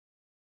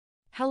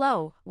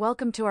Hello,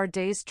 welcome to our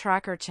Days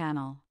Tracker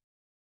channel.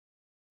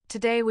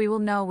 Today we will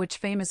know which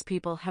famous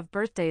people have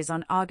birthdays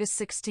on August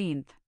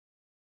 16th.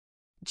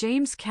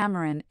 James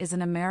Cameron is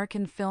an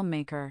American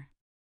filmmaker.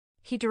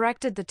 He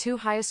directed the two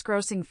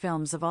highest-grossing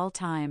films of all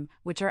time,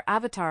 which are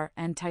Avatar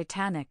and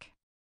Titanic.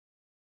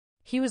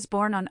 He was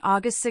born on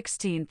August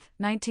 16,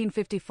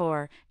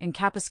 1954, in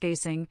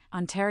Kapuskasing,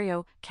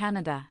 Ontario,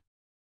 Canada.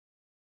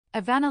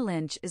 Evanna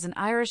Lynch is an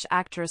Irish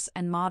actress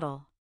and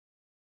model.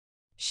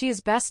 She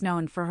is best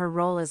known for her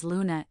role as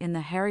Luna in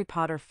the Harry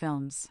Potter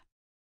films.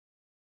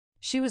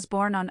 She was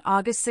born on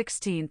August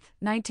 16,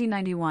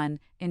 1991,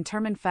 in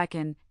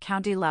Termonfeckin,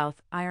 County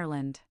Louth,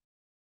 Ireland.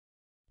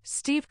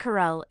 Steve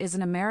Carell is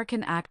an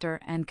American actor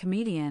and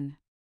comedian.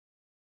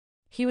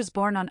 He was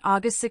born on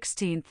August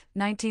 16,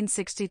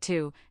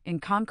 1962, in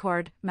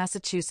Concord,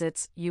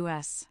 Massachusetts,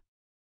 U.S.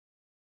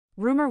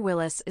 Rumer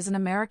Willis is an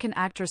American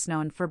actress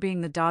known for being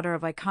the daughter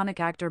of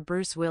iconic actor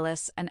Bruce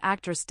Willis and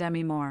actress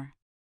Demi Moore.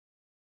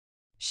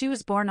 She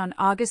was born on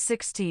August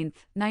 16,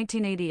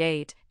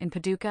 1988, in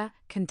Paducah,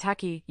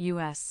 Kentucky,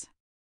 U.S.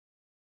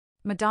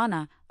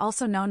 Madonna,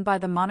 also known by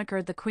the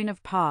moniker the Queen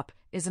of Pop,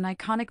 is an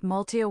iconic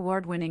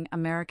multi-award-winning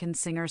American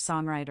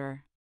singer-songwriter.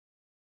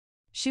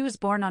 She was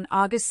born on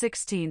August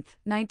 16,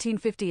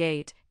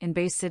 1958, in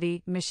Bay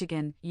City,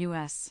 Michigan,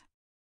 U.S.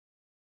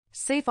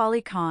 Saif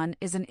Ali Khan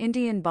is an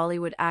Indian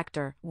Bollywood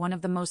actor, one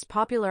of the most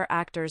popular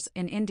actors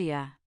in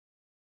India.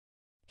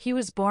 He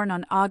was born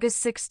on August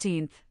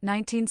 16,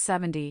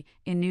 1970,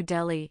 in New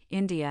Delhi,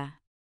 India.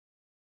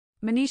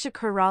 Manisha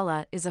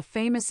Koirala is a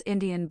famous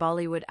Indian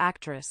Bollywood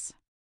actress.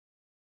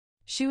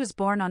 She was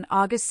born on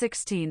August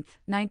 16,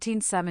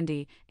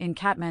 1970, in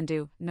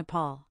Kathmandu,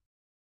 Nepal.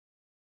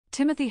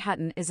 Timothy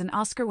Hutton is an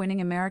Oscar-winning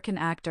American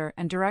actor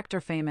and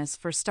director famous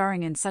for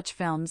starring in such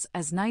films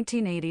as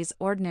 1980's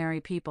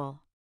Ordinary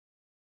People.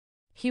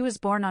 He was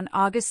born on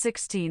August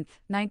 16,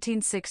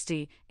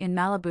 1960, in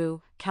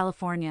Malibu,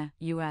 California,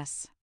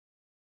 U.S.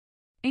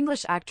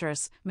 English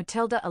actress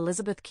Matilda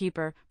Elizabeth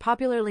Keeper,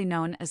 popularly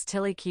known as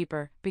Tilly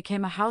Keeper,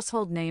 became a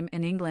household name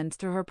in England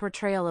through her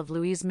portrayal of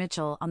Louise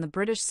Mitchell on the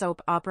British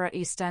soap opera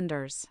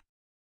EastEnders.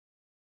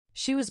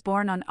 She was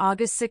born on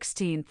August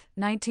 16,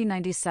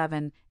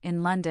 1997,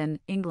 in London,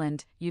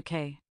 England,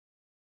 UK.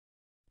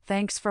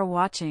 Thanks for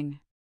watching.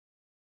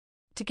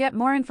 To get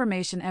more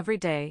information every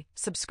day,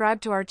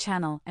 subscribe to our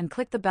channel and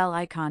click the bell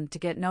icon to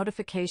get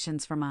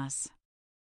notifications from us.